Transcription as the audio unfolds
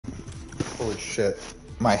Holy shit.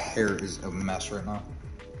 My hair is a mess right now.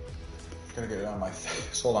 Gotta get it on my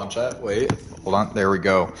face. Hold on, chat. Wait. Hold on. There we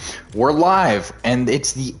go. We're live, and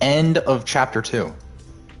it's the end of chapter 2.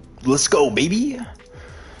 Let's go, baby.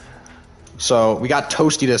 So, we got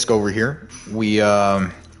Toasty Disc over here. We're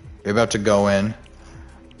about to go in.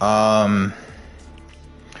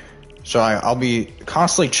 So I'll be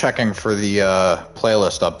constantly checking for the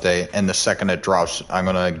playlist update, and the second it drops, I'm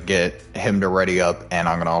gonna get him to ready up, and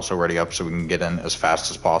I'm gonna also ready up so we can get in as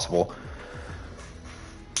fast as possible.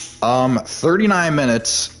 39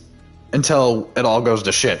 minutes until it all goes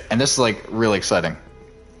to shit, and this is like really exciting.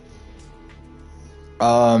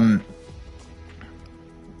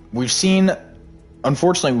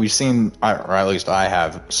 Unfortunately, we've seen, or at least I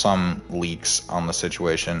have, some leaks on the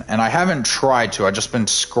situation. And I haven't tried to, I've just been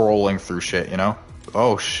scrolling through shit, you know?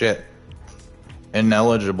 Oh, shit.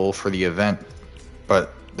 Ineligible for the event.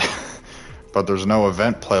 But, but there's no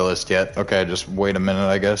event playlist yet. Okay, just wait a minute,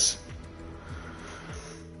 I guess.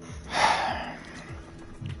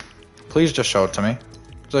 Please just show it to me.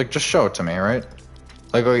 It's like, just show it to me, right?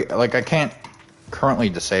 Like I can't currently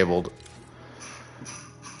disabled.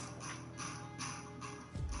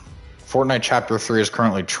 Fortnite Chapter 3 is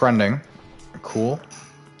currently trending. Cool.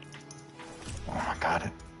 Oh my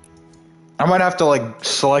god. I might have to, like,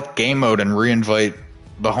 select game mode and re-invite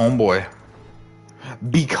the homeboy.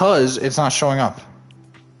 Because it's not showing up.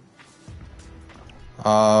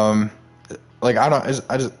 Like, I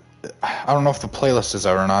don't know if the playlist is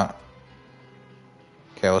out or not.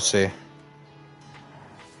 Okay, let's see.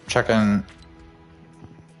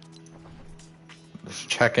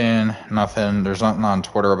 Checking, nothing. There's nothing on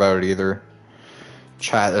Twitter about it either.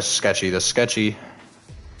 Chat, this is sketchy.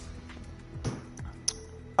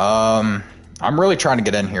 I'm really trying to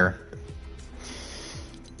get in here.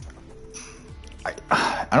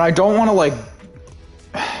 I don't want to, like,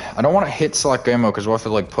 I don't want to hit select game mode because what if it,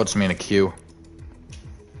 like, puts me in a queue?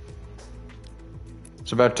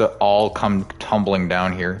 It's about to all come tumbling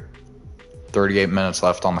down here. 38 minutes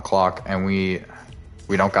left on the clock, and we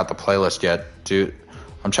don't got the playlist yet, dude.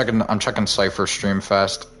 I'm checking Cypher stream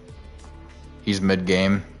fast. He's mid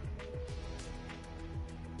game.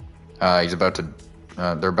 He's about to.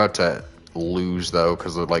 They're about to lose though,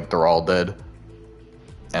 because they're all dead.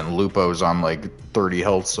 And Lupo's on like 30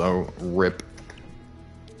 health, so rip.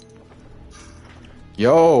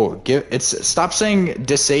 Yo, stop saying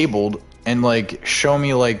disabled and like show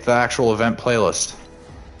me like the actual event playlist.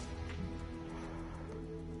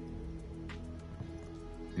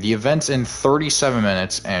 The event's in 37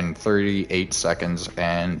 minutes and 38 seconds,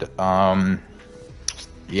 and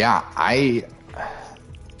yeah, I'm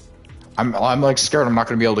like scared I'm not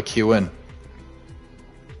gonna be able to queue in.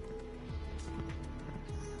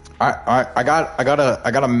 I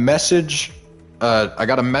got a message. I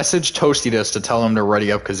got a message Toasty Disc to tell him to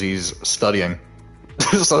ready up because he's studying.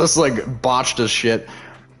 So this is like botched as shit,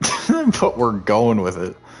 but we're going with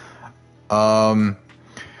it.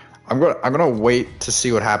 I'm gonna wait to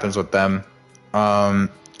see what happens with them. I'm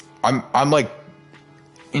like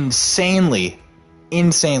insanely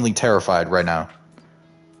terrified right now.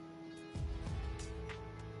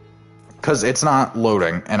 Cause it's not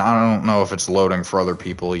loading, and I don't know if it's loading for other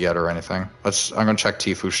people yet or anything. I'm gonna check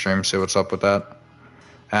Tifu's stream, see what's up with that.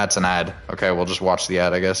 That's an ad. Okay, we'll just watch the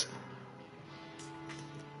ad, I guess.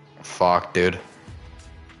 Fuck, dude. I'm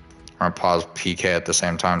gonna pause PK at the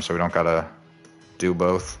same time so we don't gotta do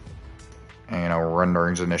both. And, you know,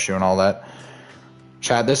 rendering's an issue and all that.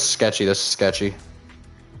 Chat, this is sketchy.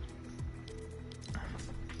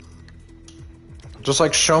 Just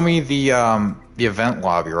like show me the event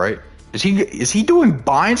lobby, right? Is he doing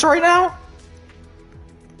binds right now?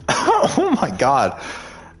 Oh my god.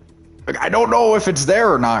 Like, I don't know if it's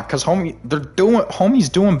there or not, cause homie's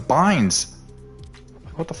doing binds.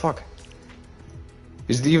 What the fuck?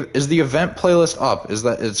 Is the event playlist up?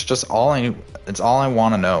 It's all I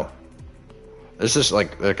want to know. It's just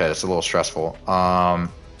like, okay, it's a little stressful.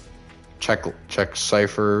 Check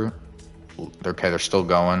Cypher. Okay, they're still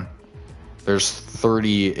going. There's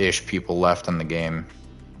 30-ish people left in the game.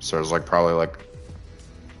 So there's like probably like,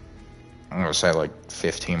 I'm gonna say like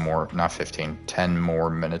 15 more, not 15, 10 more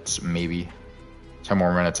minutes maybe. 10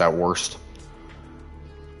 more minutes at worst.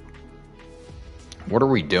 What are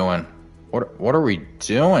we doing? What are we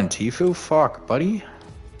doing, Tifu? Fuck, buddy.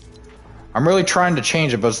 I'm really trying to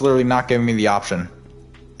change it, but it's literally not giving me the option.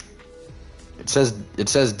 It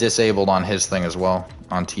says disabled on his thing as well,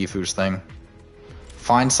 on Tifu's thing.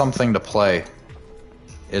 Find something to play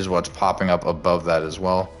is what's popping up above that as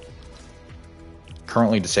well.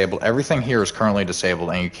 Currently disabled. Everything here is currently disabled,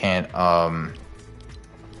 and you can't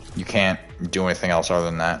do anything else other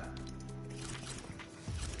than that.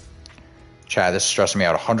 Chat, this is stressing me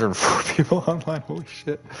out. 104 people online. Holy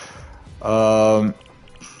shit. Apparently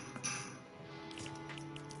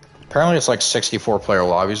it's like 64 player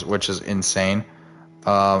lobbies, which is insane.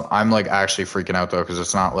 I'm like actually freaking out though, because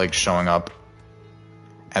it's not like showing up.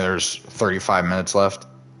 And there's 35 minutes left.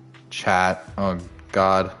 Chat. Oh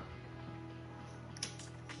god.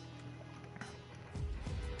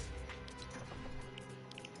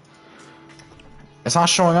 It's not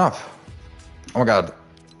showing up. Oh my god.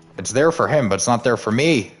 It's there for him, but it's not there for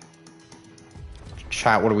me.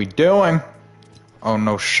 Chat, what are we doing? Oh,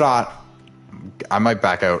 no shot. I might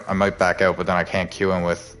back out. But then I can't queue in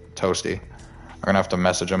with Toasty. I'm gonna have to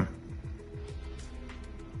message him.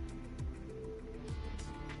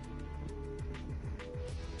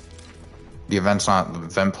 The event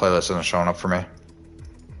playlist isn't showing up for me.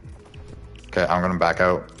 Okay, I'm gonna back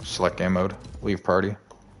out. Select game mode. Leave party.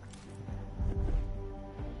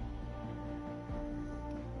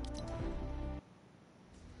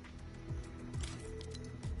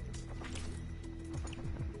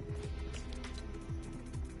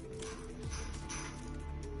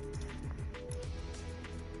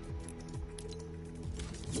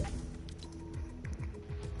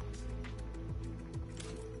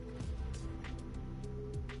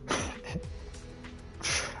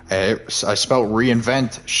 Hey, I spelled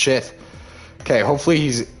reinvent. Shit. Okay, hopefully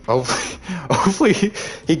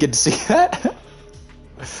he can see that.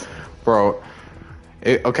 Bro.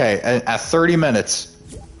 Okay, at 30 minutes.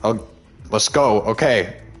 Let's go.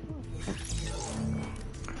 Okay.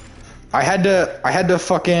 I had to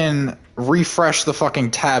fucking refresh the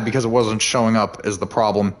fucking tab because it wasn't showing up is the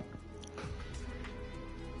problem.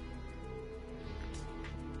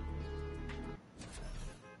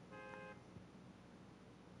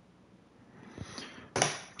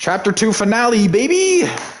 Chapter 2 finale, baby!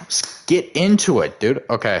 Let's get into it, dude.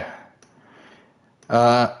 Okay.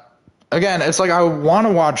 Again, it's like I want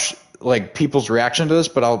to watch like people's reaction to this,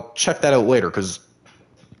 but I'll check that out later because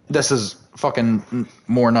this is fucking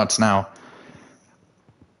more nuts now.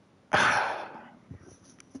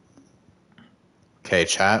 Okay,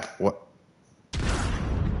 chat. What?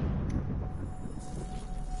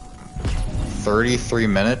 33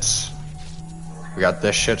 minutes. We got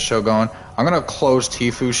this shit show going. I'm gonna close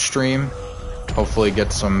Tifu's stream. Hopefully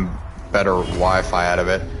get some better Wi-Fi out of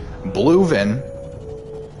it. Bluevin's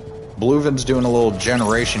doing a little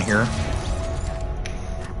generation here.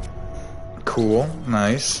 Cool,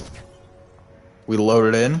 nice. We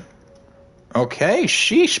loaded in. Okay,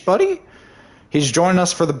 sheesh, buddy. He's joining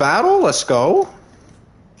us for the battle. Let's go.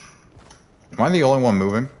 Am I the only one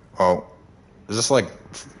moving? Oh, is this like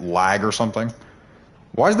lag or something?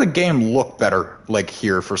 Why does the game look better, like,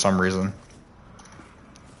 here for some reason?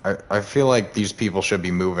 I feel like these people should be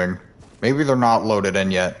moving. Maybe they're not loaded in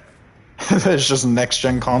yet. It's just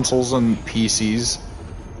next-gen consoles and PCs.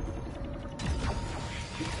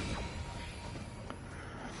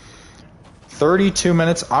 $32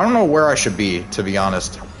 minutes. I don't know where I should be, to be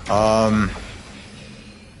honest.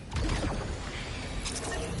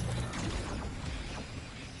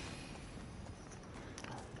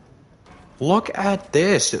 Look at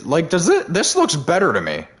this. Like, this looks better to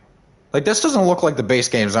me. Like, this doesn't look like the base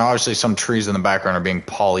games. And obviously, some trees in the background are being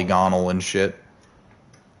polygonal and shit.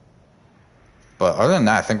 But other than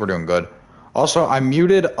that, I think we're doing good. Also, I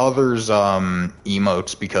muted others'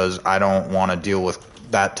 emotes because I don't want to deal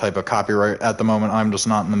with that type of copyright at the moment. I'm just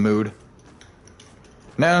not in the mood. And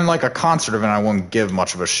then, like a concert event, I won't give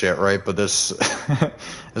much of a shit, right? But this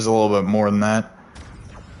is a little bit more than that.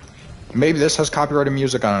 Maybe this has copyrighted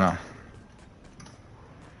music. I don't know.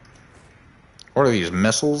 What are these,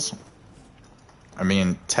 missiles? I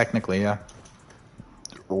mean, technically, yeah.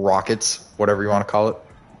 Rockets, whatever you want to call it.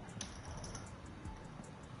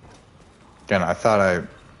 Again, I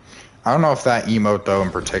don't know if that emote, though,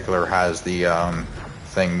 in particular has the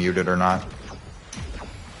thing muted or not.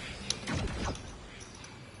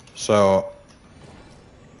 So,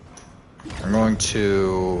 I'm going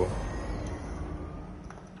to...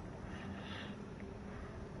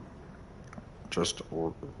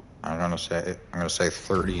 I'm gonna say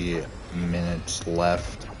 30 minutes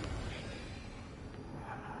left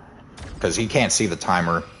because he can't see the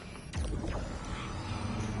timer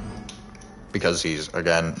because he's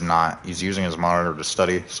he's using his monitor to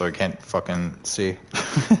study, so he can't fucking see.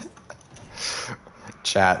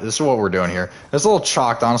 Chat, this is what we're doing here. It's a little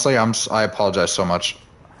chalked, honestly. I apologize so much.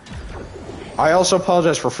 I also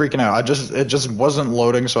apologize for freaking out. It just wasn't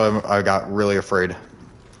loading, so I got really afraid.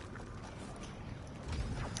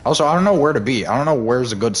 Also, I don't know where to be. I don't know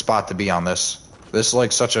where's a good spot to be on this. This is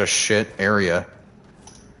like such a shit area.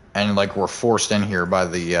 And like we're forced in here by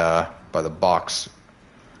the box.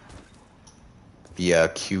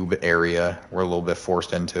 cube area we're a little bit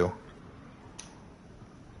forced into.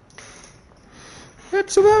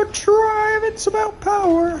 It's about drive, it's about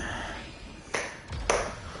power.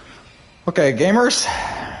 Okay, gamers.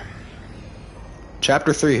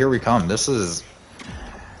 Chapter 3, here we come. It's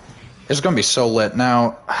gonna be so lit.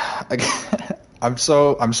 Now, I'm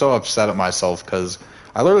so upset at myself because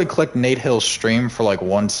I literally clicked Nate Hill's stream for like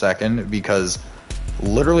 1 second because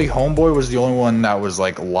literally Homeboy was the only one that was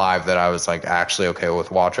like live that I was like actually okay with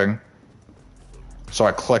watching. So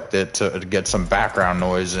I clicked it to get some background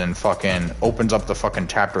noise and fucking opens up the fucking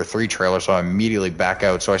chapter 3 trailer, so I immediately back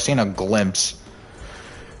out. So I seen a glimpse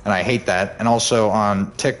and I hate that. And also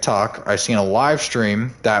on TikTok, I seen a live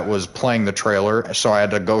stream that was playing the trailer, so I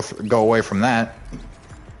had to go away from that.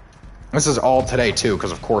 This is all today too,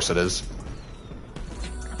 because of course it is.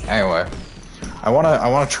 Anyway, I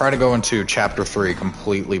wanna try to go into chapter 3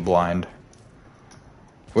 completely blind,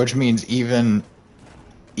 which means even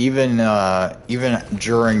during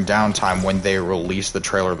downtime when they release the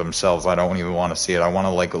trailer themselves, I don't even want to see it. I want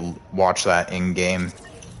to like watch that in game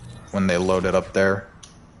when they load it up there.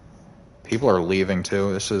 People are leaving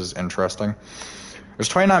too. This is interesting. There's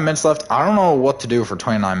 29 minutes left. I don't know what to do for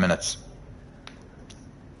 29 minutes.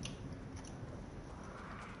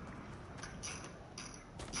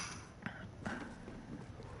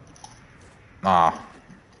 Ah.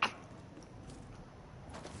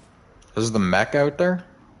 This is the mech out there?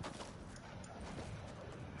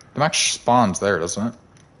 The mech spawns there, doesn't it?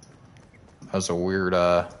 That was a weird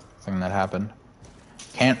thing that happened.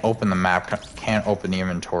 Can't open the map, can't open the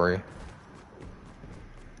inventory.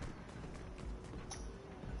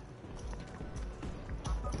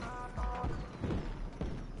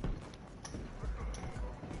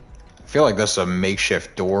 I feel like this is a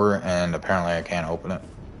makeshift door, and apparently I can't open it.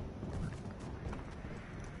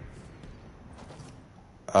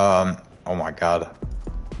 Oh my god.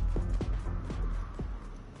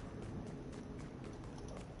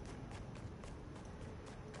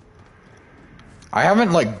 I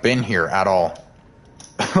haven't like been here at all.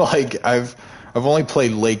 Like I've only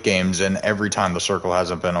played late games, and every time the circle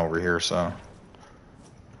hasn't been over here, so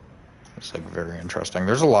it's like very interesting.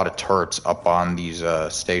 There's a lot of turrets up on these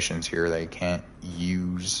stations here that you can't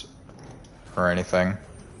use or anything.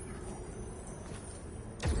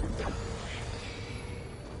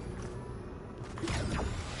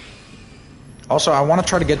 Also, I want to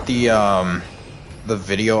try to get the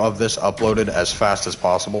video of this uploaded as fast as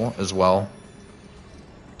possible as well.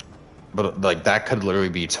 But like that could literally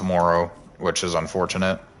be tomorrow, which is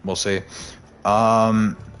unfortunate. We'll see.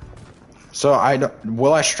 So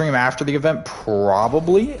will I stream after the event?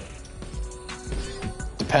 Probably.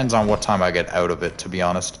 Depends on what time I get out of it, to be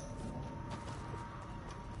honest.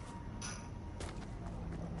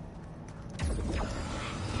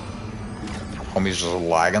 Homie's just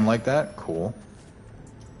lagging like that? Cool.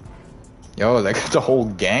 Yo, they got the whole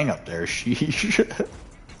gang up there. Sheesh.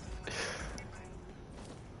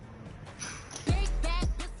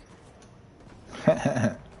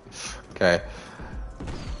 Okay.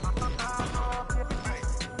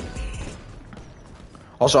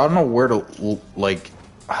 Also, I don't know where to, like...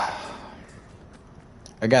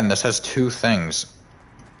 Again, this has two things.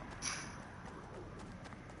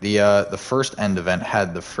 The first end event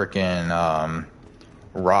had the frickin'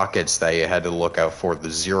 rockets that you had to look out for,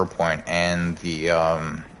 the 0 point, and the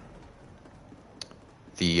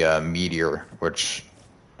meteor, which,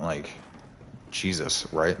 like, Jesus,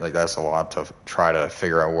 right? Like, that's a lot to try to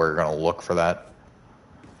figure out where you're gonna look for that.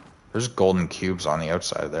 There's golden cubes on the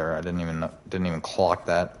outside there. I didn't even clock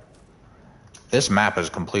that. This map is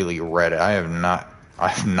completely red. I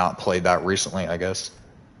have not played that recently, I guess.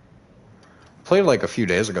 Played like a few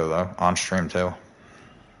days ago though, on stream too.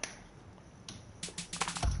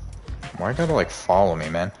 Why you gotta like follow me,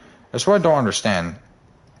 man? That's what I don't understand.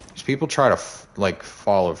 These people try to like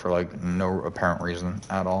follow for like no apparent reason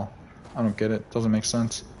at all. I don't get it. Doesn't make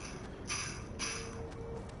sense.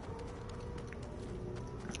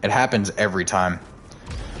 It happens every time.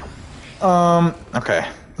 Okay.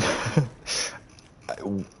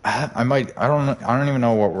 I don't even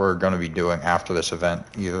know what we're gonna be doing after this event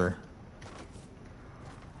either.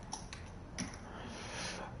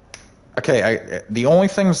 Okay, the only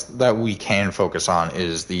things that we can focus on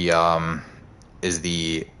is the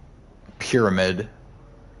pyramid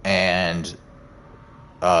and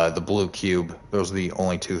the blue cube. Those are the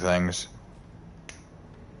only two things.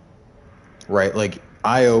 Right, like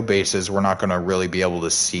IO bases we're not gonna really be able to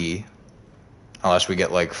see unless we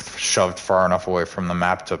get like shoved far enough away from the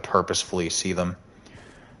map to purposefully see them.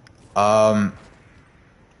 Also,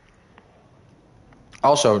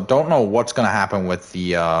 don't know what's gonna happen with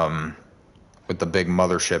the with the big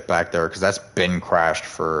mothership back there, because that's been crashed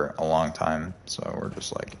for a long time. So we're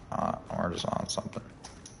just like, we're just on something.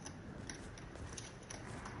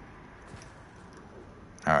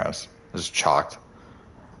 Alright, this is chalked.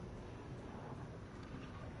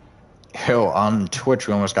 Yo, on Twitch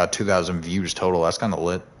we almost got 2,000 views total. That's kind of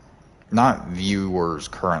lit. Not viewers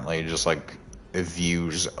currently, just like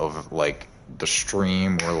views of like the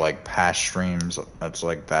stream or like past streams. That's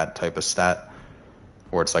like that type of stat.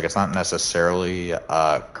 Where it's like, it's not necessarily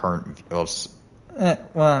current, well,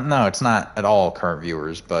 no, it's not at all current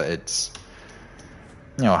viewers, but it's,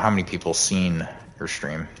 you know, how many people seen your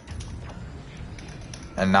stream.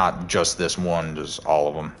 And not just this one, just all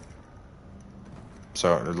of them.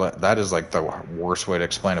 So that is like the worst way to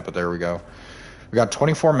explain it, but there we go. We got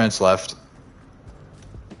 24 minutes left.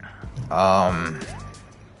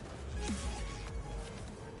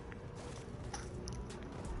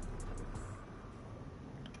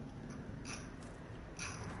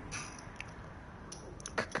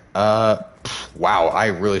 Wow, I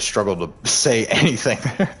really struggled to say anything.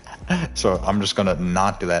 So I'm just gonna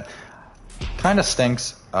not do that. Kind of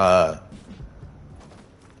stinks. I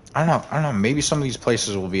don't know, maybe some of these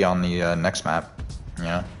places will be on the next map, you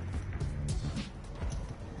know?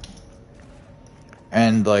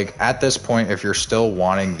 And like, at this point, if you're still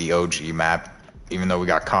wanting the OG map, even though we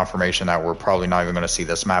got confirmation that we're probably not even gonna see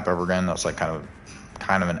this map ever again, that's like kind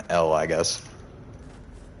of an L, I guess.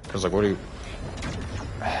 Cause like, what are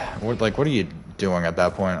you doing at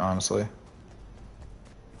that point, honestly?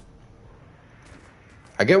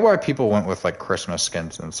 I get why people went with like Christmas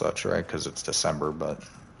skins and such, right? Because it's December, but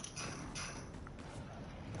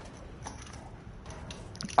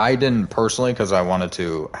I didn't personally, because I wanted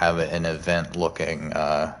to have an event-looking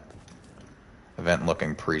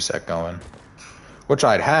preset going, which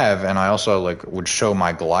I'd have, and I also like would show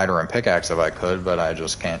my glider and pickaxe if I could, but I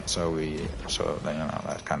just can't. So you know,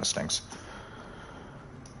 that kind of stinks.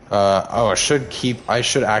 I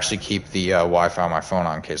should actually keep the Wi-Fi on my phone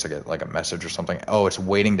on in case I get like a message or something. Oh, it's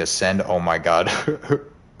waiting to send. Oh my god.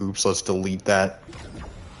 Oops, let's delete that.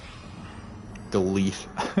 Delete.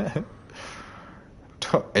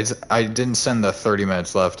 I didn't send the 30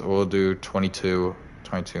 minutes left. We'll do 22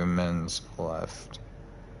 minutes left.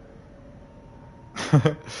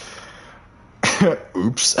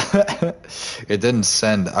 Oops. It didn't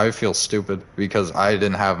send. I feel stupid because I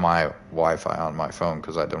didn't have my Wi-Fi on my phone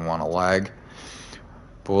because I didn't want to lag.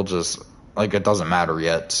 But we'll just, like, it doesn't matter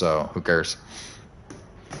yet, so who cares?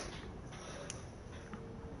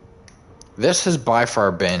 This has by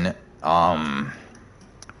far been one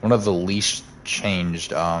of the least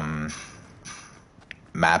changed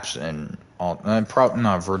maps in all.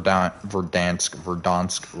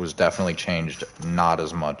 Verdansk was definitely changed, not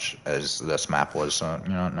as much as this map was. So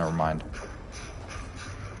you know, never mind.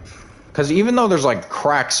 Because even though there's like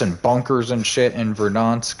cracks and bunkers and shit in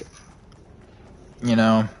Verdansk, you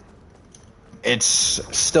know, it's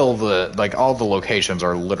still all the locations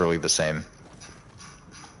are literally the same.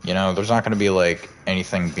 You know, there's not going to be like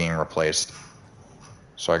anything being replaced.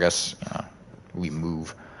 So I guess, you know, we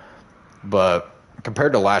move. But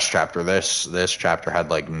compared to last chapter, this chapter had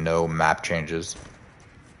like no map changes.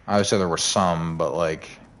 Obviously there were some, but like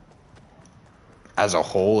as a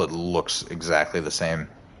whole it looks exactly the same.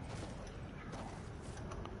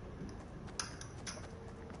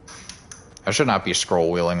 I should not be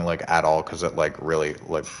scroll wheeling like at all, because it like really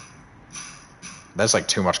like that's like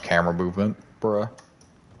too much camera movement, bruh.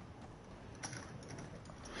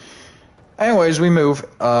 Anyways, we move.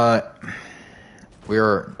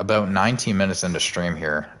 We're about 19 minutes into stream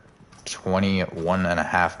here. 21 and a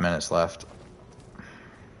half minutes left.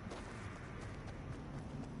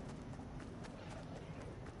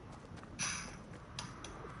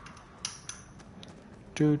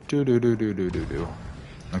 Do.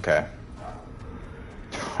 Okay.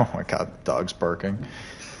 Oh my god, the dog's barking.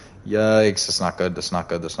 Yikes, that's not good, that's not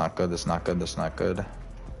good, that's not good, that's not good, that's not good.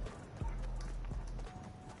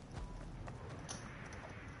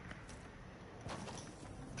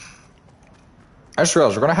 I just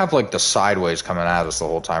realized we're gonna have like the sideways coming at us the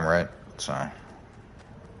whole time, right? So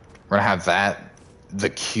we're gonna have that, the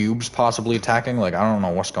cubes possibly attacking. Like, I don't know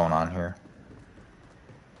what's going on here.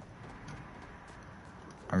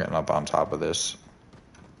 I'm getting up on top of this.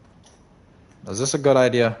 Is this a good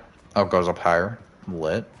idea? Oh, it goes up higher.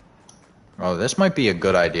 Lit. Oh, this might be a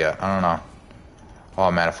good idea. I don't know.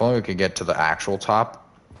 Oh man, if only we could get to the actual top.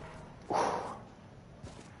 Whew.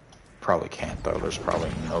 Probably can't though. There's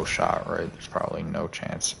probably no shot, right? There's probably no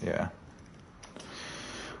chance. Yeah.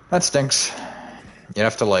 That stinks. You'd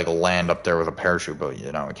have to like land up there with a parachute, but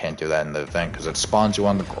you know, we can't do that in the event because it spawns you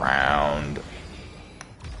on the ground.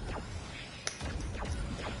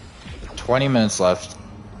 20 minutes left.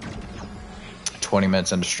 20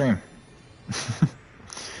 minutes into stream.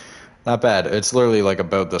 Not bad. It's literally like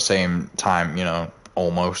about the same time, you know,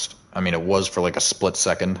 almost. I mean, it was for like a split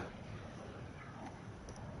second.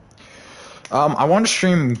 I wanted to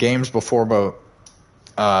stream games before, but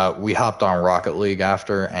we hopped on Rocket League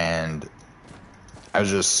after, and I was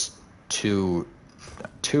just too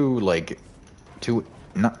impatient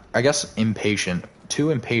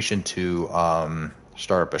to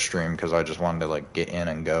start up a stream because I just wanted to like get in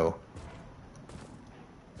and go.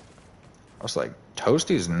 I was like,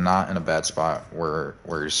 Toasty's not in a bad spot where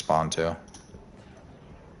you spawn to.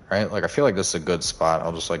 Right? Like, I feel like this is a good spot.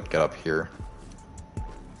 I'll just like get up here.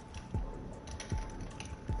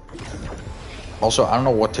 Also, I don't know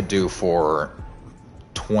what to do for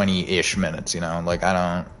 20-ish minutes, you know? Like,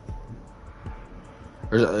 I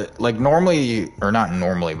don't... Like, normally, or not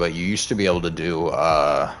normally, but you used to be able to do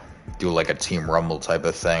like a Team Rumble type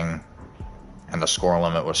of thing, and the score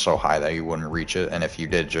limit was so high that you wouldn't reach it, and if you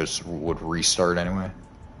did, just would restart anyway.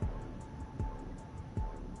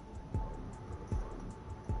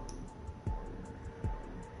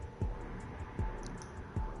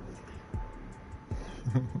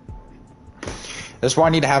 That's why I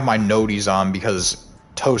need to have my noties on, because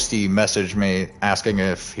Toasty messaged me asking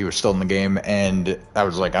if he was still in the game, and that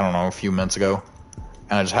was like, I don't know, a few minutes ago,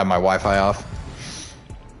 and I just had my Wi-Fi off.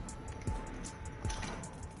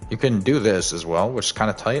 You can do this as well, which is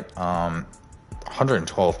kind of tight.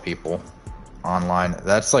 112 people online.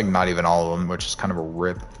 That's like not even all of them, which is kind of a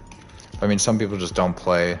rip. I mean, some people just don't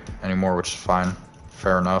play anymore, which is fine.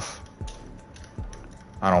 Fair enough.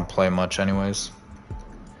 I don't play much anyways.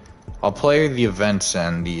 I'll play the events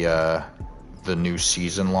and the new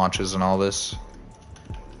season launches and all this.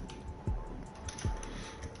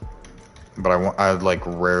 But I like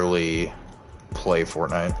rarely play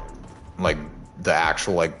Fortnite. Like the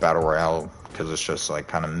actual like Battle Royale, because it's just like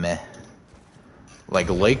kind of meh. Like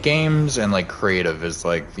late games and like creative is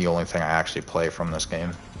like the only thing I actually play from this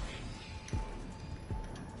game.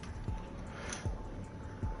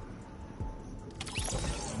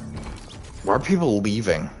 Why are people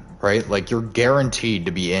leaving? Right? Like, you're guaranteed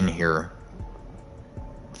to be in here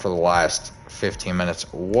for the last 15 minutes.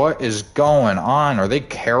 What is going on? Are they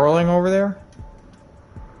caroling over there?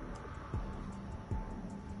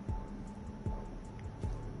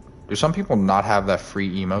 Do some people not have that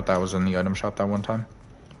free emote that was in the item shop that one time?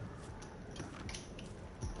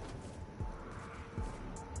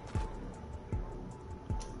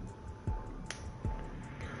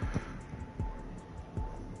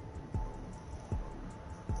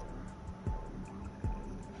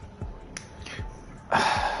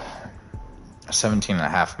 "17 and a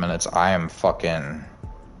half minutes. I am fucking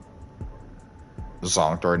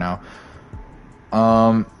zonked right now.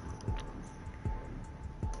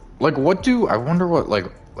 Like, what do... I wonder what, like...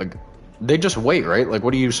 They just wait, right? Like,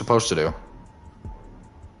 what are you supposed to do?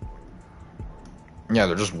 Yeah,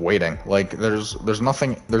 they're just waiting. Like, there's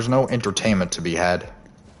nothing... There's no entertainment to be had.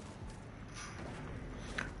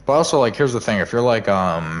 But also, like, here's the thing. If you're, like,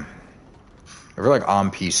 on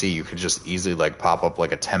PC, you could just easily, like, pop up,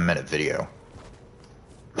 like, a 10-minute video.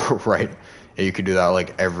 Right? And you could do that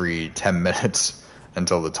like every 10 minutes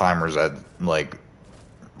until the timer's at like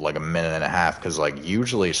a minute and a half, because like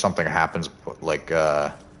usually something happens, like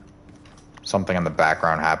something in the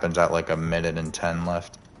background happens at like a minute and 10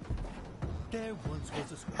 left.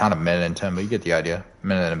 Not a minute and 10, but you get the idea. A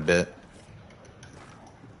minute and a bit.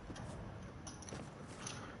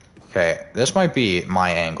 Okay, this might be my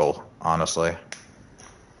angle, honestly.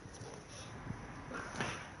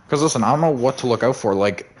 Because listen, I don't know what to look out for.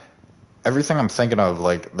 Like, everything I'm thinking of,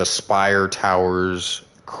 like the spire towers,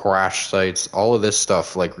 crash sites, all of this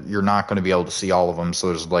stuff, like you're not going to be able to see all of them, so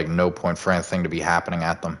there's like no point for anything to be happening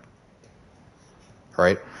at them.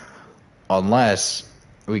 Right? Unless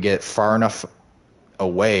we get far enough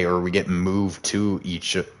away or we get moved to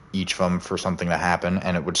each of them for something to happen,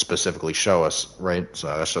 and it would specifically show us, right?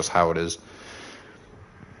 So that's just how it is.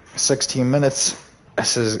 16 minutes.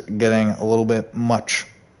 This is getting a little bit much.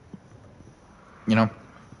 You know?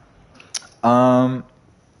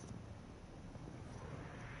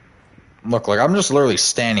 Look, like, I'm just literally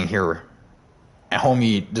standing here, and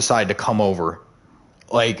homie decided to come over.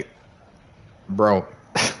 Like, bro,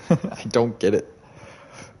 I don't get it.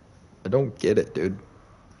 I don't get it, dude.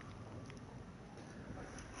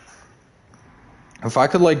 If I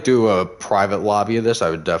could, like, do a private lobby of this, I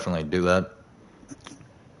would definitely do that.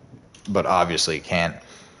 But obviously can't.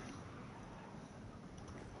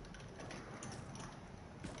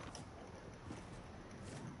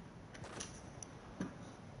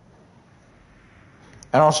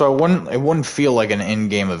 And also, it wouldn't feel like an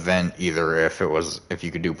in-game event either if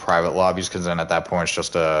you could do private lobbies, because then at that point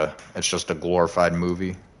it's just a glorified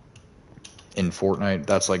movie in Fortnite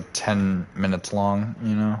that's like 10 minutes long,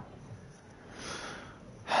 you know.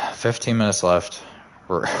 15 minutes left.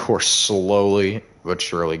 We're slowly but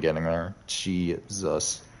surely getting there.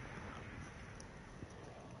 Jesus.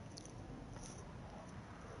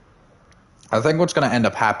 I think what's going to end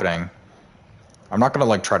up happening, I'm not going to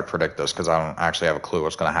like try to predict this because I don't actually have a clue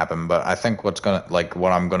what's going to happen, but I think what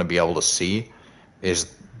I'm going to be able to see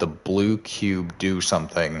is the blue cube do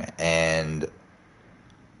something and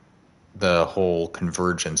the whole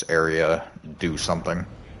convergence area do something.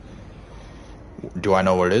 Do I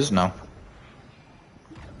know what it is? No.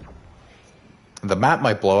 The map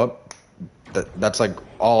might blow up. That's like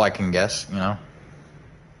all I can guess, you know.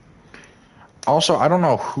 Also, I don't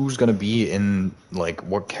know who's gonna be in, like,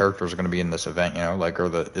 what characters are gonna be in this event, you know, like,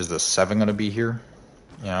 is the Seven gonna be here?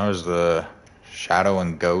 You know, is the Shadow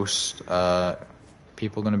and Ghost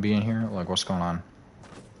people gonna be in here? Like, what's going on?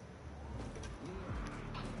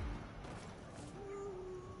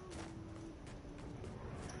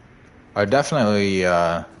 I definitely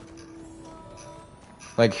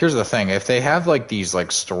like, here's the thing, if they have like these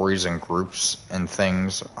like stories and groups and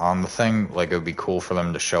things on the thing, like, it would be cool for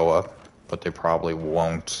them to show up, but they probably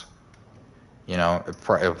won't. You know,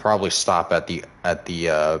 it'll probably stop at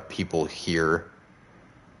the people here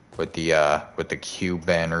with the Q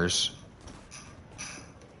banners.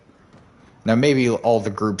 Now maybe all the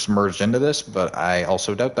groups merged into this, but I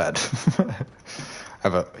also doubt that. I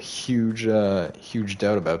have a huge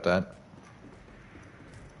doubt about that.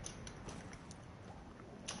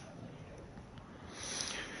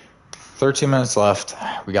 $13 minutes left.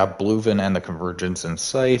 We got Bluevin and the Convergence in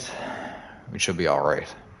sight. We should be all right.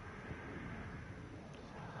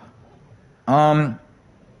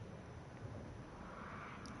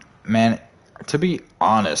 Man, to be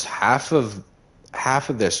honest, half of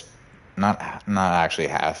this, not actually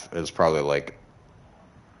half, is probably like,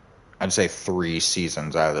 I'd say 3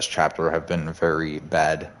 seasons out of this chapter have been very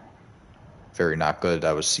bad, very not good.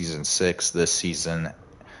 That was season 6. This season,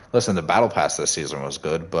 listen, the battle pass this season was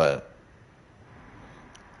good, but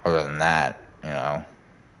other than that, you know,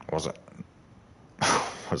 wasn't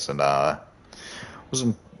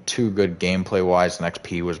too good gameplay wise, and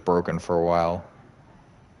XP was broken for a while.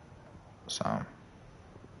 So,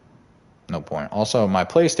 no point. Also, my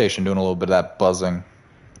PlayStation doing a little bit of that buzzing.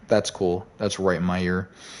 That's cool. That's right in my ear.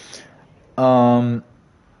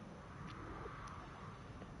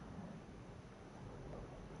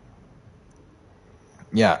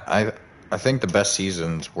 Yeah, I think the best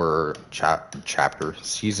seasons were chapter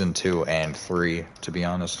season 2 and 3, to be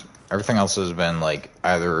honest. Everything else has been like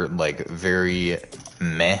either like very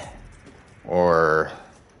meh or,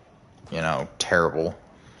 you know, terrible.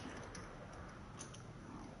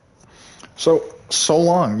 So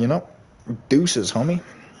long, you know. Deuces, homie.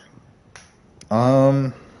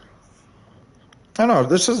 I don't know.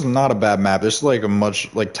 This is not a bad map. This is like a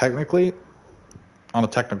much, like, technically, on a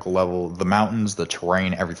technical level, the mountains, the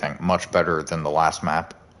terrain, everything much better than the last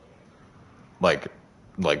map. Like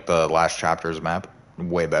the last chapter's map,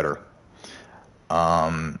 way better.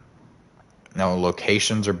 Now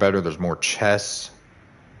locations are better. There's more chests.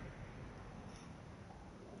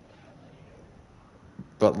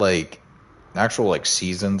 But like actual like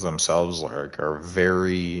seasons themselves like are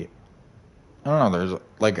very, I don't know, there's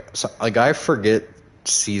like I forget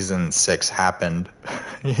season 6 happened.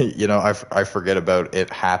 You know, I forget about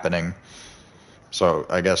it happening. So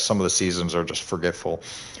I guess some of the seasons are just forgetful.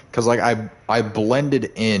 Cuz like I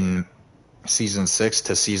blended in season 6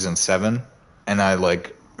 to season 7, and I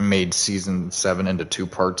like made season 7 into 2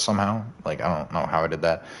 parts somehow. Like, I don't know how I did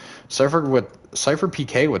that. Cypher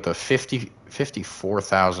PK with the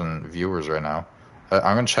 54,000 viewers right now.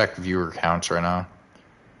 I'm gonna check viewer counts right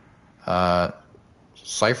now.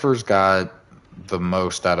 Cypher's got the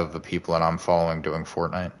most out of the people that I'm following doing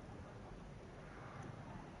Fortnite.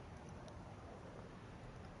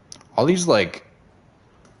 All these like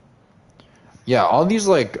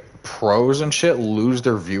pros and shit lose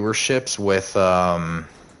their viewerships with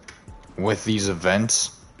these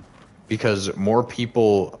events because more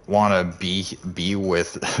people want to be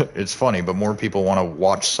with it's funny, but more people want to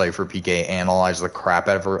watch Cypher PK analyze the crap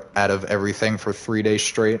out of everything for 3 days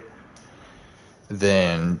straight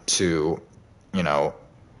than to, you know,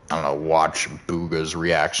 I don't know, watch Booga's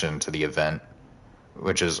reaction to the event,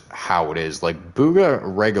 which is how it is. Like, Booga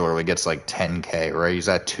regularly gets like 10K, right? He's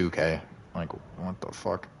at 2K. Like, what the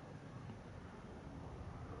fuck?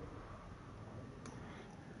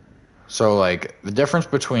 So, like, the difference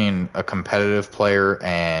between a competitive player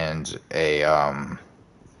and a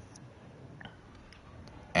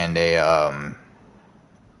and a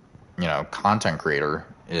you know, content creator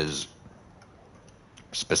is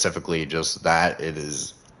specifically just that.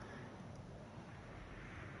 It's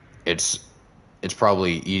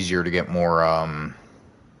probably easier to get more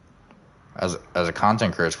as a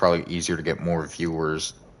content creator, it's probably easier to get more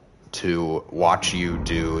viewers to watch you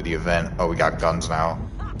do the event. Oh, we got guns now.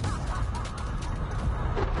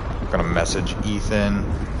 I'm gonna message Ethan.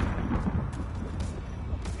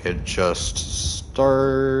 It just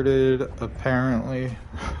started, apparently.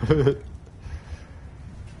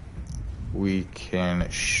 We can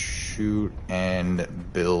shoot and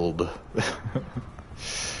build.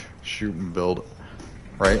 Shoot and build.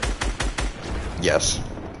 Right? Yes.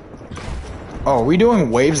 Oh, are we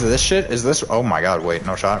doing waves of this shit? Is this... Oh my god, wait,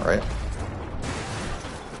 no shot, right?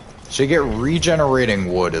 So you get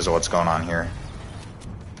regenerating wood is what's going on here.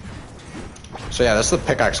 So yeah, that's the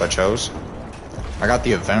pickaxe I chose. I got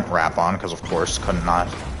the event wrap on, because of course, couldn't not.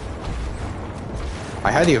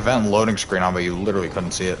 I had the event loading screen on, but you literally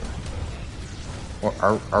couldn't see it.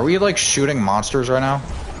 Are we like shooting monsters right now?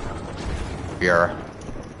 We are.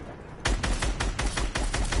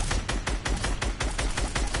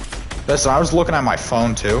 Listen, I was looking at my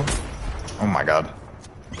phone too. Oh my god.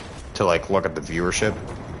 To like look at the viewership.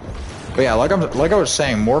 But yeah, like I was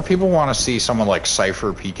saying, more people want to see someone like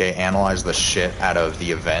Cypher PK analyze the shit out of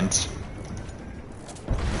the event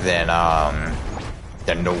than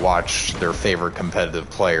to watch their favorite competitive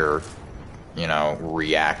player, you know,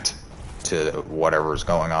 react to whatever's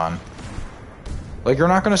going on. Like, you're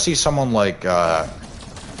not gonna see someone like I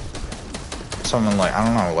don't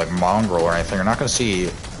know, like Mongrel or anything. You're not gonna see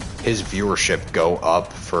his viewership go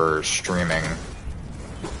up for streaming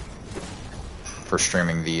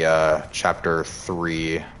the chapter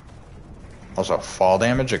 3, also fall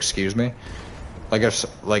damage, excuse me. Like, if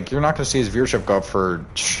like, you're not gonna see his viewership go up for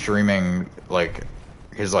streaming like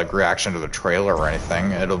his like reaction to the trailer or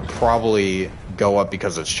anything. It'll probably go up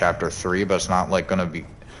because it's chapter 3, but it's not like gonna be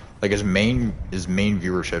like his main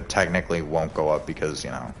viewership technically won't go up because,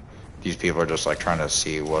 you know, these people are just like trying to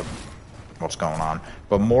see what's going on.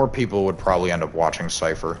 But more people would probably end up watching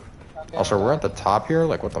Cypher. Okay, also, we're at the top here.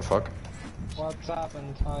 Like, what the fuck? What's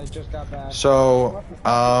happened? I just got back. So,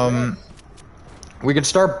 we can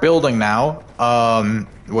start building now,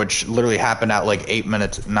 which literally happened at like 8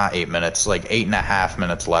 minutes, not 8 minutes, like 8.5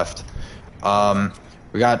 minutes left.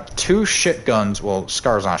 We got 2 shit guns. Well,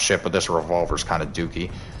 Scar's not shit, but this revolver's kind of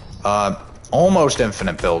dookie. Almost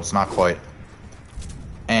infinite builds, not quite.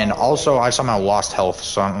 And also, I somehow lost health,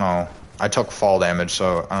 so I don't know. I took fall damage,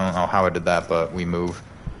 so I don't know how I did that, but we move.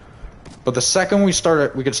 But the second we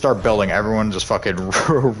could start building, everyone just fucking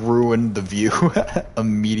ruined the view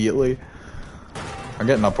immediately. I'm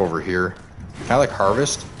getting up over here. Can I, like,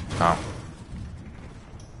 harvest? No.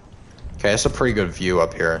 Okay, it's a pretty good view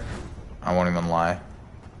up here. I won't even lie.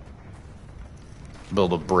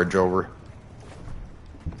 Build a bridge over.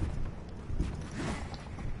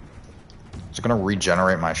 Is it gonna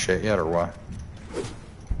regenerate my shit yet, or what?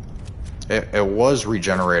 It was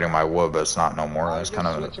regenerating my wood, but it's not no more. That's kind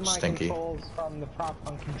of stinky. Controls from the prop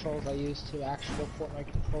punk controls I use to actual FORTNITE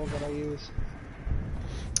controls that I use.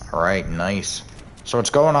 Alright, nice. So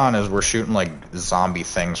what's going on is we're shooting like zombie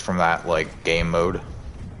things from that like game mode.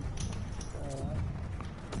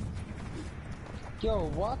 Yo,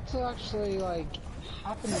 what actually like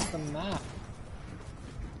happened with the map?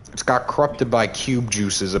 It's got corrupted by cube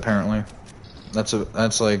juices apparently.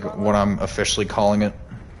 That's like what I'm officially calling it.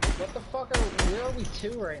 What the fuck where are we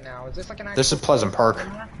to right now? Is this like an actual... This is Pleasant Park.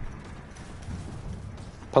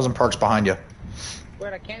 Pleasant Park's behind you.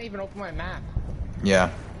 Wait, I can't even open my map.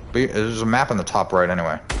 Yeah. But there's a map in the top right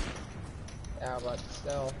anyway. Yeah, but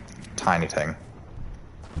still. Tiny thing.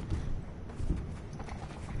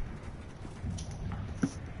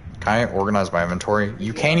 Can I organize my inventory?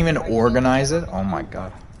 You can't even organize it? Oh my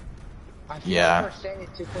god. I feel like we're standing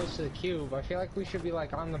too close to the cube. I feel like we should be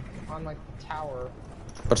like on like the tower.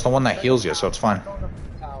 But it's the one that heals you, so it's fine.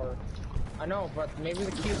 Tower. I know, but maybe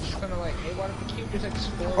the cube's just gonna like, hey, what if the cube just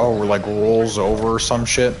explodes? Oh, we're like rolls over or some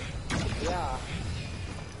shit? Yeah.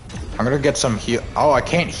 I'm gonna get some heal. Oh, I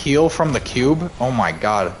can't heal from the cube? Oh my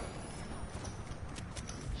god.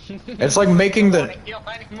 It's like making the...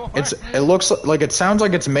 It looks like, it sounds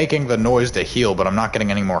like it's making the noise to heal, but I'm not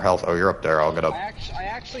getting any more health. Oh, you're up there, I'll get up. I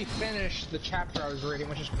actually finished the chapter I was reading,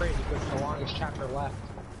 which is crazy, because it's the longest chapter left.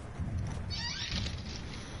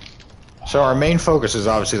 So our main focus is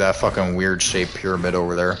obviously that fucking weird shaped pyramid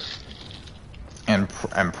over there. And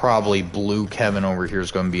probably Blue Kevin over here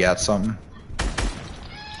is gonna be at something.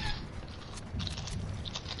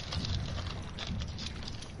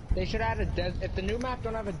 They should add a if the new map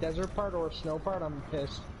don't have a desert part or a snow part, I'm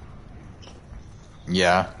pissed.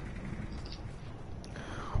 Yeah.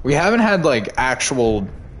 We haven't had like actual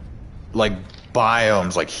like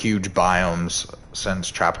biomes, like huge biomes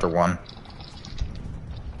since chapter 1.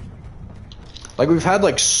 Like we've had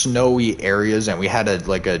like snowy areas and we had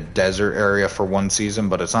a desert area for one season,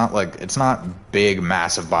 but it's not big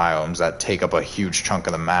massive biomes that take up a huge chunk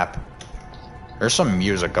of the map. There's some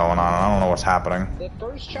music going on. I don't know what's happening. The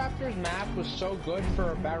first chapter's map was so good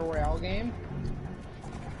for a battle royale game.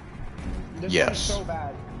 This one's so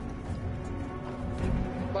bad.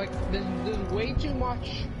 Like there's way too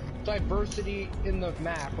much diversity in the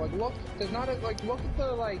map. Like look, there's not a, like look at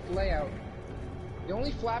the like layout. The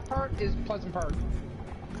only flat part is Pleasant Park.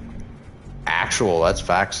 That's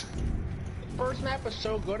facts. The first map was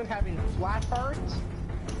so good at having flat parts,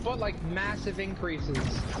 but like massive increases,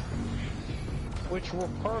 which were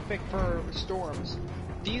perfect for storms.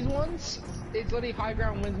 These ones, it's literally high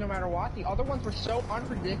ground wins no matter what. The other ones were so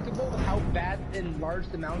unpredictable with how bad and large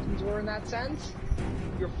the mountains were in that sense.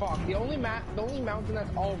 You're fucked. The only mountain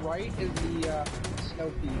that's all right is the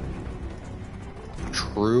Snow Peak.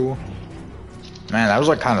 True. Man, that was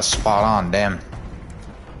like kind of spot on, damn.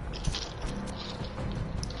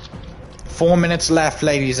 4 minutes left,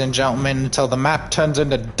 ladies and gentlemen, until the map turns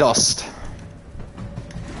into dust.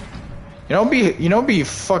 You know, be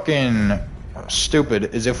fucking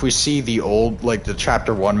stupid is if we see the old, like the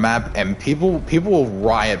chapter 1 map, and people will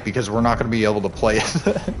riot because we're not going to be able to play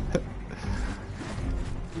it.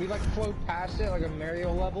 We like float past it like a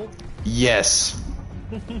Mario level. Yes.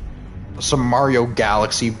 Some Mario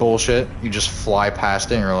Galaxy bullshit. You just fly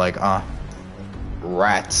past it and you're like,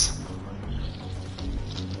 rats.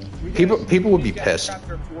 People would be pissed.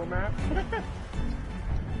 Chapter 4 map.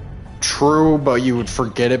 True, but you would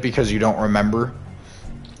forget it because you don't remember.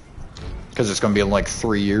 Because it's gonna be in like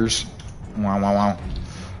 3 years. Wow.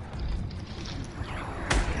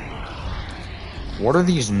 What are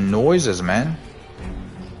these noises, man?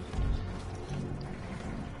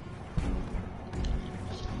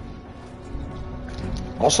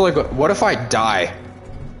 Also, like, what if I die?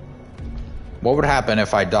 What would happen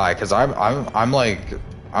if I die? Because I'm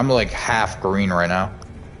like half green right now.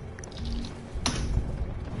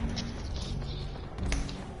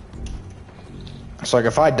 So like,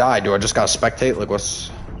 if I die, do I just gotta spectate? Like,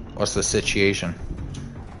 what's the situation?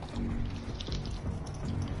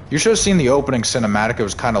 You should have seen the opening cinematic. It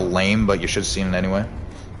was kind of lame, but you should have seen it anyway.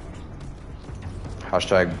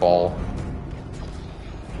 Hashtag ball.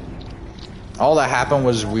 All that happened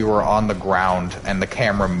was we were on the ground and the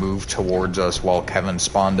camera moved towards us while Kevin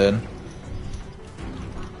spawned in.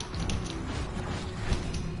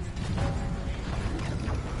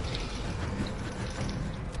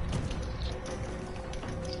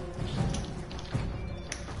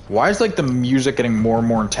 Why is like the music getting more and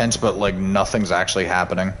more intense, but like nothing's actually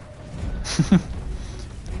happening?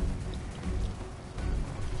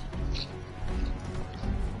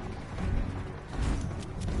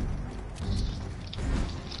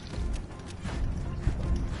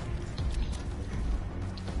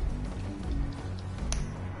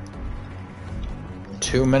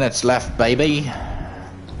 Two minutes left, baby.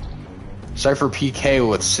 Cypher PK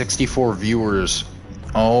with 64 viewers.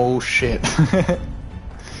 Oh shit.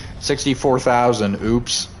 64,000.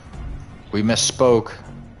 Oops. We misspoke.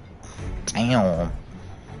 Damn.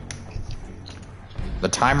 The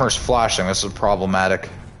timer's flashing. This is problematic.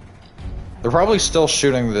 They're probably still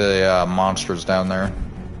shooting the monsters down there.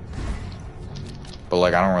 But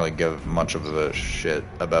like, I don't really give much of a shit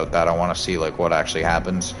about that. I want to see like what actually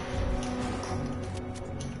happens.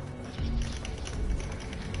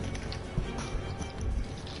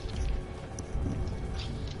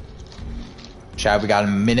 Chad, we got a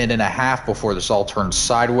minute and a half before this all turns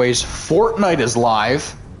sideways. Fortnite is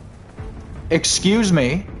live. Excuse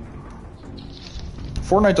me.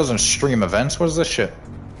 Fortnite doesn't stream events. What is this shit?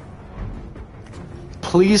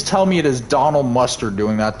 Please tell me it is Donald Mustard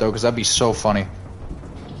doing that, though, because that'd be so funny.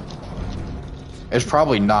 It's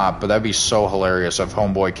probably not, but that'd be so hilarious if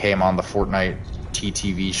Homeboy came on the Fortnite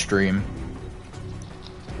TTV stream.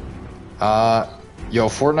 Yo,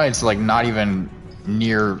 Fortnite's, like, not even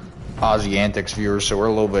near Aussie Antics viewers, so we're a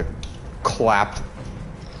little bit clapped.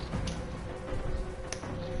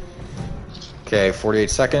 Okay, 48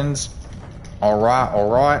 seconds.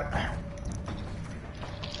 Alright.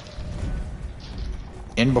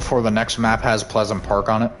 In before the next map has Pleasant Park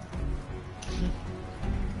on it.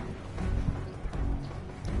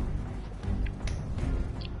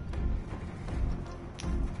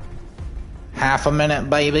 Half a minute,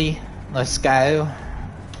 baby. Let's go.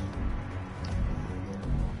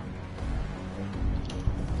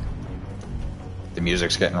 The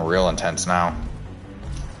music's getting real intense now.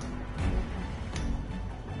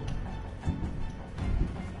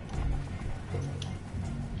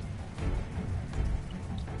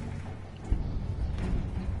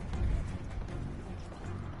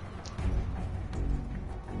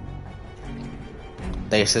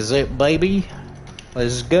 This is it, baby.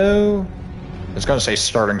 Let's go. It's gonna say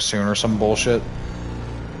starting soon or some bullshit.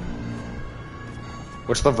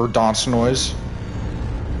 What's the Verdance noise?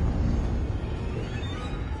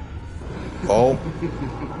 Oh.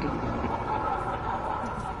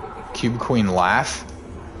 Cube Queen laugh?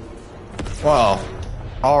 Well,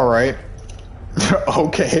 alright.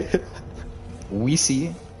 Okay. We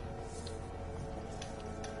see.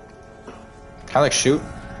 Can I like shoot?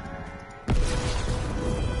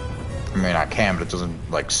 I mean, I can, but it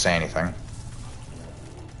doesn't like say anything.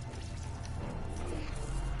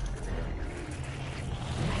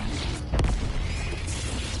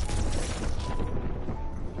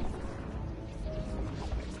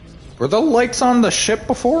 Were the lights on the ship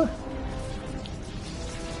before?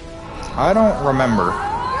 I don't remember.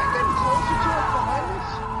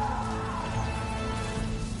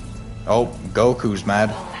 Oh, Goku's mad.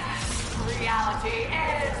 Reality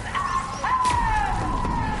is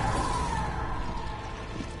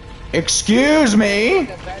Excuse me?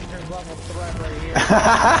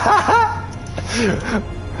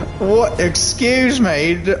 What? Excuse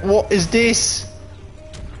me? What is this?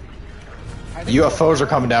 UFOs are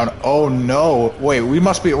coming down. Oh no. Wait, we're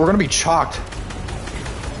gonna be chalked.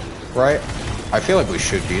 Right? I feel like we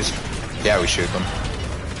shoot these. Yeah, we shoot them.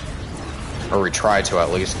 Or we try to,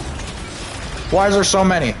 at least. Why is there so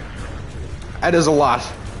many? That is a lot.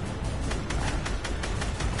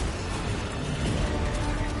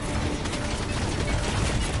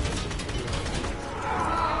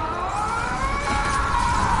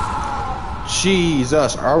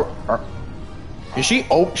 Jesus. Is she?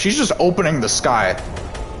 Oh, she's just opening the sky.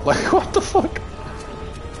 Like, what the fuck?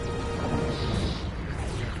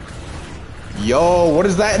 Yo, what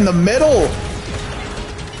is that in the middle?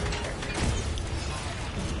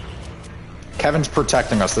 Kevin's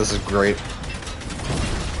protecting us. This is great.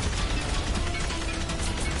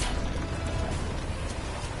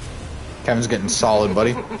 Kevin's getting solid,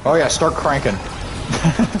 buddy. Oh yeah, start cranking.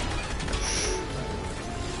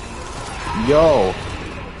 Yo.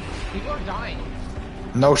 People are dying.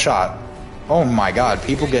 No shot. Oh my god,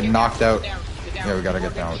 people get knocked out. Yeah, we gotta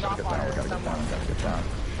get down, we gotta get down, we gotta get down, we gotta get down.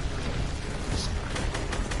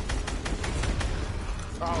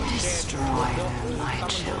 destroy them, my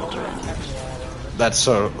children. That's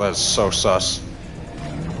so sus.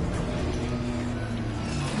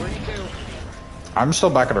 Where are you two? I'm still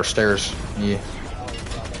back at our stairs. Yeah.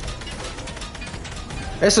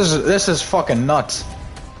 This is fucking nuts.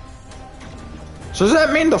 So does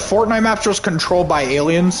that mean the Fortnite map's just controlled by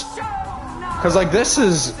aliens? Cause like this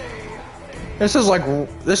is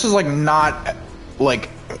like not like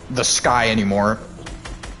the sky anymore.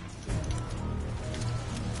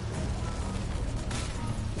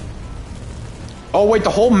 Oh wait, the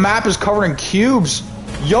whole map is covered in cubes.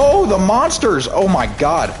 Yo, the monsters! Oh my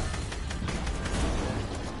god.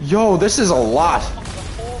 Yo, this is a lot. The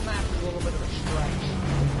whole map is a little bit of a stretch.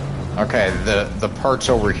 Okay, the parts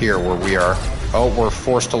over here where we are. Oh, we're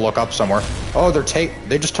forced to look up somewhere. Oh,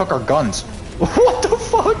 they just took our guns. What the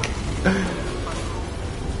fuck?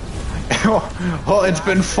 Well, it's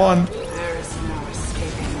been fun. There is no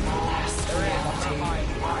escaping the last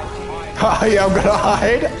reality. Yeah, I'm gonna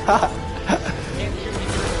hide.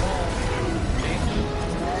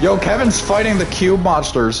 Yo, Kevin's fighting the cube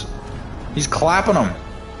monsters. He's clapping them.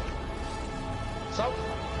 So,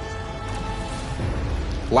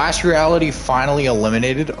 Last reality finally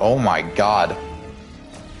eliminated. Oh my god.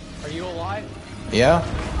 are you alive? Yeah.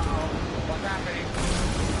 What's happening?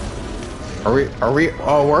 Are we?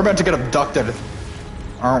 Oh, we're about to get abducted,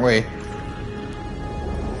 aren't we?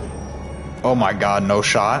 Oh my god, no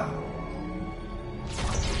shot.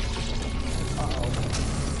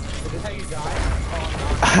 Is this how you die?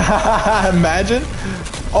 Oh, Imagine.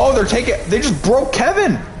 Oh, they just broke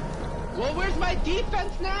Kevin. no. Well, where's my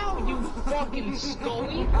defense now, you fucking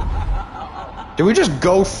scully? Did we just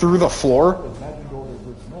go through the floor?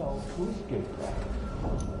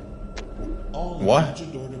 What?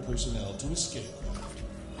 Legend order personnel to escape.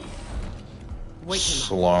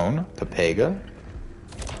 Sloan, Pepega.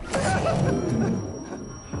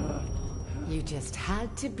 You just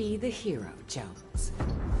had to be the hero, Jones.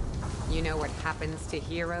 You know what happens to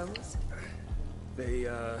heroes? They,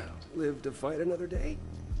 live to fight another day?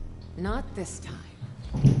 Not this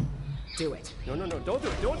time. Do it. No, don't do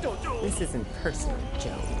it, don't. This isn't personal,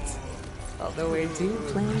 Jones. Although I do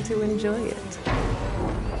plan to enjoy it.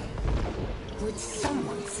 Would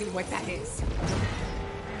someone see what that is?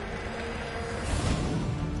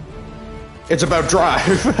 It's about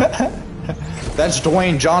drive. That's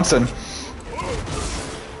Dwayne Johnson. At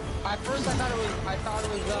first I thought it was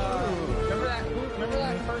remember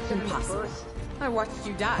that person first? I watched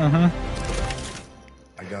you die.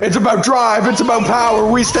 It's about drive, it's about power,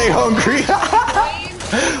 we stay hungry.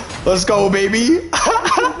 Let's go, baby. You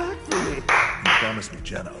promised me,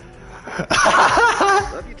 Jenno.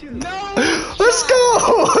 Love you too. No! Let's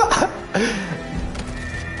go.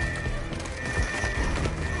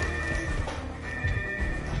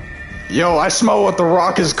 Yo, I smell what the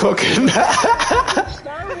Rock is cooking.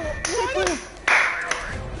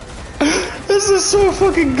 This is so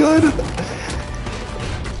fucking good.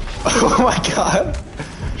 Oh my god.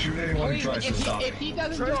 Shoot anyone who tries to stop If me. he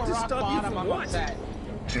doesn't do a rock bottom, I'm upset.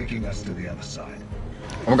 Taking us to the other side.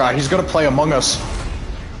 Oh my god, he's gonna play Among Us.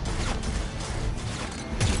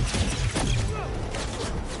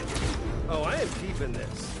 Oh, I am keeping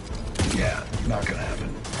this. Yeah, not gonna happen.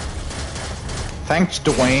 Thanks,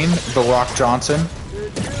 Dwayne, the Rock Johnson. I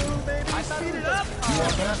thought it was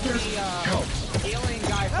the alien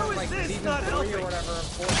guy from like this season not 3 or helping? whatever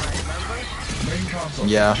of Fortnite, remember? Main console.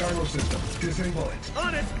 Yeah. Gyro system. Disable it.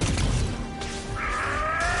 On it.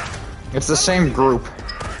 It's the same group.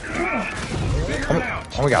 Figure it out.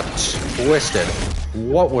 Oh, we got twisted.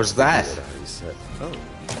 What was that? Reset. Oh,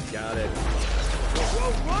 got it.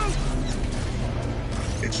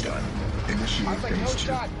 It's done. I Initiate was like, no phase 2.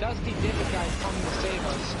 shot, Dusty Divot guy's coming to save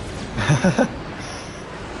us.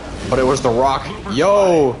 But it was the Rock.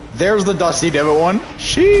 Yo, there's the Dusty Divot one.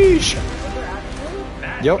 Sheesh.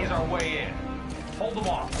 Yep. Our way in. Hold them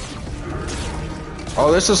off.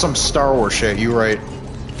 Oh, this is some Star Wars shit. You right.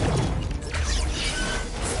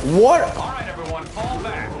 What? All right, everyone, fall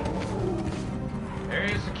back.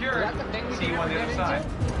 Area secure. Is that the thing we See can you on never the other get side.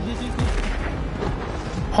 into?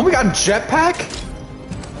 Oh, we got jetpack?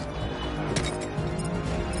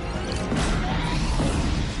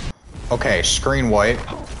 Okay, screen white.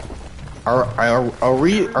 Are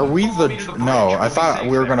we the... No, I thought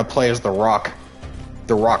we were gonna play as the Rock.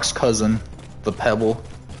 The Rock's cousin. The Pebble.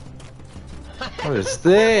 What is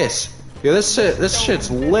this? Yeah, this shit's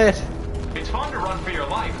lit. It's fun to run for your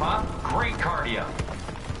life, huh? Great cardio.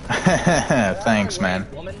 Thanks, man.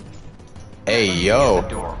 Woman? Hey, yo.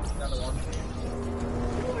 Door.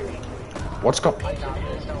 What's going... I got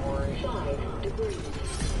this, don't worry.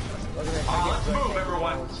 Let's move,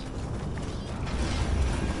 everyone.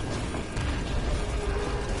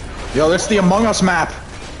 Yo, that's the Among Us map.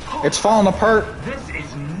 It's falling apart. This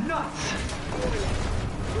is nuts.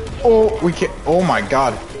 Oh, we can't... Oh my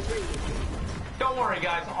god. Don't worry,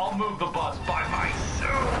 guys. I'll move the bus by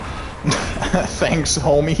myself. Thanks,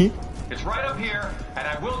 homie. It's right up here, and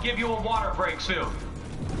I will give you a water break soon.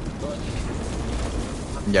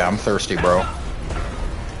 Yeah, I'm thirsty, bro.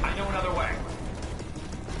 I know another way.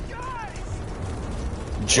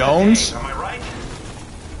 Jones? Am I right?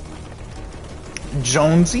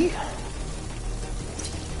 Jonesy?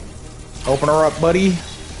 Open her up, buddy.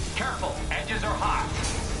 Careful, edges are hot.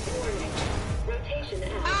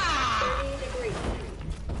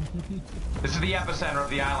 This is the epicenter of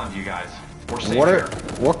the island, you guys. We're safe here.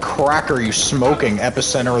 What crack are you smoking,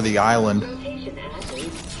 epicenter of the island?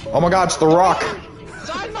 Oh my god, it's the Rock.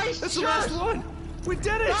 Sign my That's the last one. We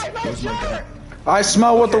did it. Sign my shirt! I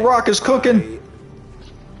smell what the Rock is cooking.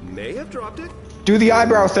 May have dropped it. Do the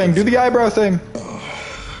eyebrow thing, do the eyebrow thing.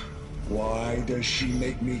 Why does she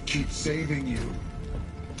make me keep saving you?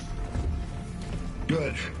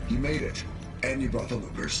 Good. You made it. And you brought the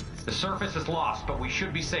loopers. The surface is lost, but we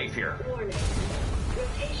should be safe here.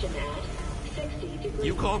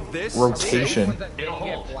 You called this? Rotation. It'll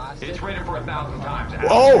hold. It's rated for 1,000 times.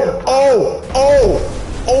 Oh, oh, oh,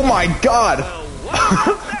 oh my god.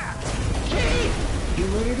 Get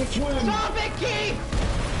ready to swim. Stop it, Keith!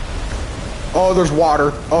 Oh, there's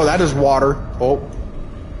water. Oh, that is water. Oh.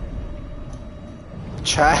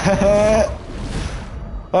 Chat.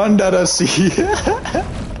 Under the sea.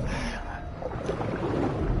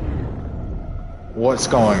 What's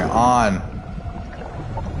going on?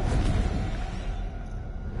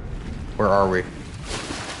 Where are we?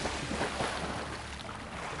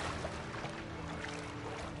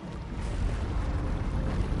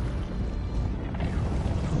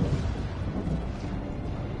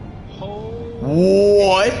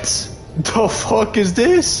 What the fuck is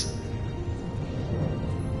this?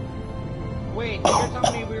 Wait, you're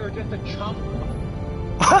telling me we were just a chump?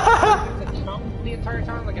 Just a chump the entire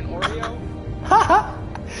time, like an Oreo?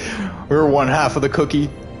 We were one half of the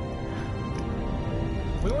cookie.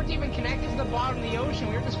 We weren't even connected to the bottom of the ocean.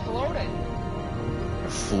 We were just floating.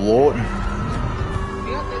 Floating.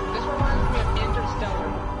 Yeah, this reminds me of Interstellar.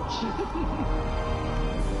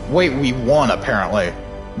 Wait, we won apparently.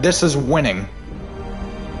 This is winning.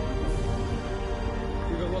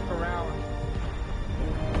 We go look around.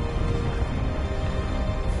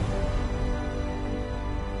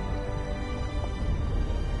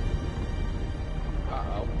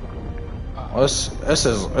 This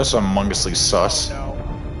is amongously sus. Oh, no.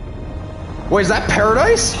 Wait, is that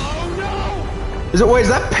paradise? Oh no! Wait, is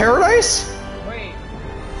that paradise? Wait.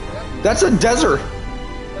 That's a desert.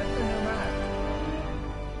 That's the new map.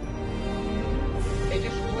 It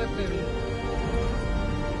just flipped and...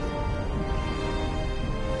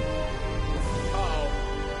 Uh-oh.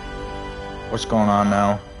 What's going on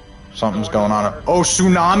now? Something's going on. Oh,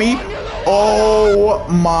 tsunami? Oh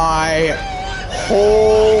my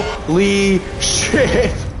holy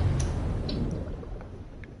shit.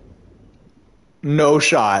 No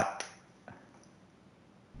shot.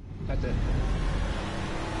 That's it.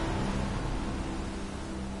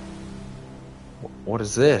 What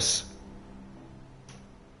is this?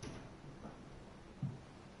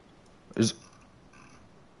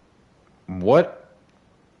 What?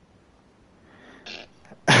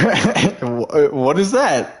 What is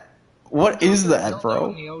that? What is that,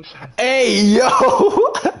 bro? Hey, yo!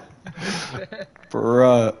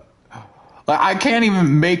 Bruh. I can't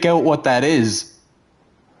even make out what that is.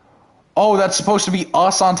 Oh, that's supposed to be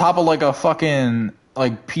us on top of like a fucking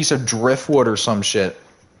like piece of driftwood or some shit.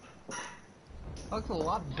 Looks a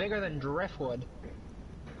lot bigger than driftwood.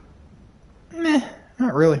 Meh,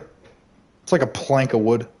 not really. It's like a plank of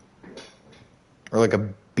wood. Or like a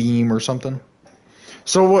beam or something.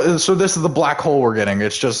 So this is the black hole we're getting.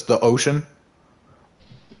 It's just the ocean.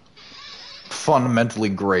 Fundamentally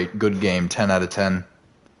great. Good game. 10 out of 10.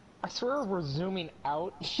 I swear we're zooming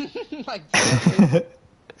out. Like,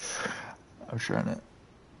 I'm trying to...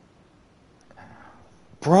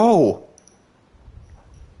 Bro!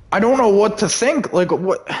 I don't know what to think. Like,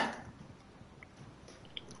 what...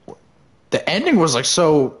 The ending was, like,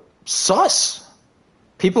 so sus.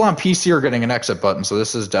 People on PC are getting an exit button, so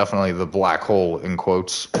this is definitely the black hole, in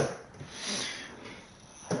quotes.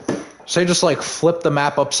 Say just, like, flip the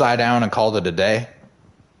map upside down and called it a day.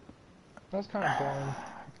 that's kind of boring.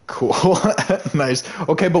 Cool. Nice.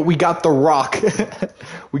 Okay, but we got The Rock.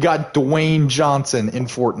 We got Dwayne Johnson in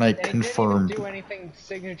Fortnite confirmed. Didn't even do anything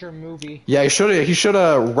signature movie. Yeah, he should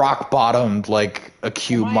have rock bottomed like a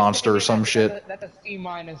cube monster or some shit. That's a C-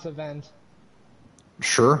 event.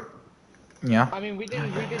 Sure. Yeah. I mean, we didn't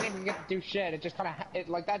even get to do shit. It just kind of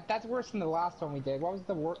like that. That's worse than the last one we did. What was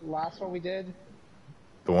the last one we did?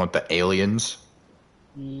 The one with the aliens.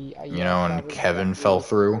 Yeah, You know, and Kevin fell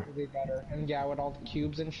through. Better. And yeah, with all the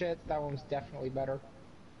cubes and shit, that one was definitely better.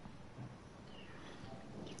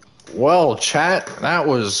 Well, chat, that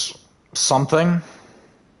was something.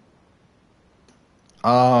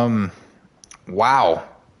 Wow.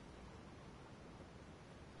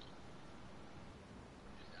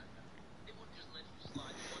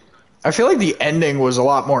 I feel like the ending was a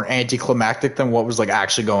lot more anticlimactic than what was like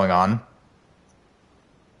actually going on.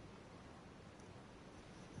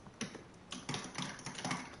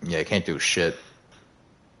 Yeah, I can't do shit.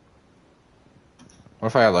 What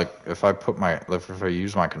if I if I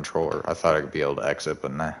use my controller? I thought I could be able to exit,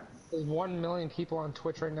 but nah. There's 1 million people on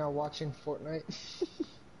Twitch right now watching Fortnite.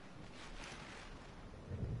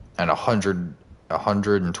 And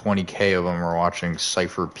 120K of them are watching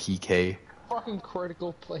Cypher PK. Fucking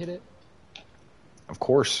Critical played it. Of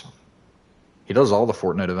course. He does all the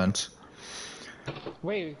Fortnite events.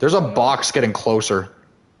 Wait. There's a box getting closer.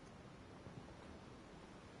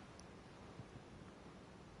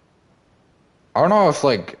 I don't know if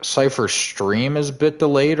like Cypher's stream is a bit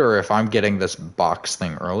delayed or if I'm getting this box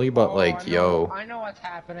thing early, but I know what's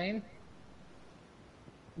happening.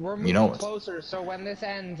 We're moving closer, so when this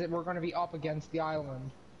ends, we're going to be up against the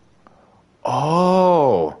island.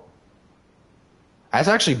 Oh. That's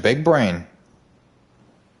actually big brain.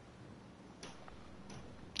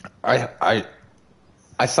 I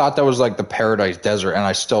thought that was like the Paradise Desert, and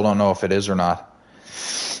I still don't know if it is or not.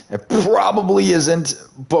 It probably isn't,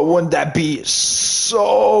 but wouldn't that be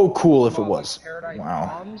so cool if it was? Paradise Wow.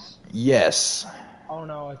 Bombs? Yes. Oh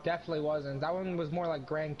no, it definitely wasn't. That one was more like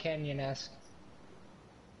Grand Canyon-esque.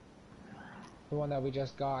 The one that we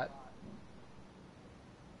just got.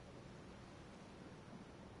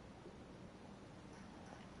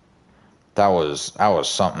 That was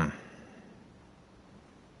something.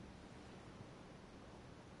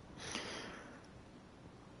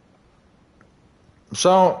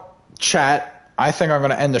 So, chat, I think I'm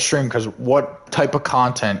gonna end the stream because what type of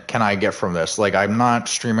content can I get from this? Like, I'm not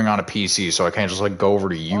streaming on a PC, so I can't just like go over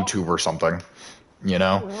to YouTube or something. You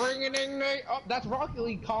know? Ring-a-ding-ding. Oh, that's Rocket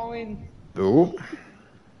League calling. Ooh.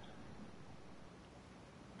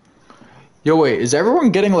 Yo, wait, is everyone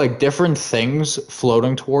getting like different things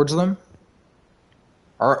floating towards them?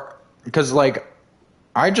 Or because like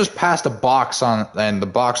I just passed a box on, and the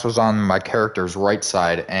box was on my character's right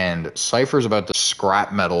side, and Cypher's about to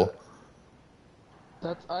scrap metal.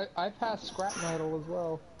 That's I passed scrap metal as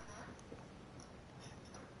well.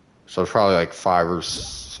 So it's probably like 5 or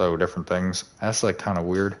so different things. That's like kind of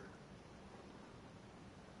weird.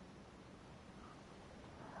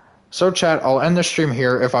 So chat, I'll end the stream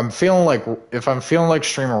here. If I'm feeling like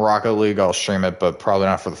streaming Rocket League, I'll stream it, but probably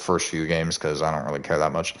not for the first few games because I don't really care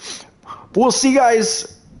that much. But we'll see you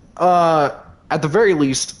guys at the very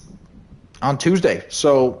least on Tuesday.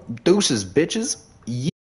 So deuces, bitches.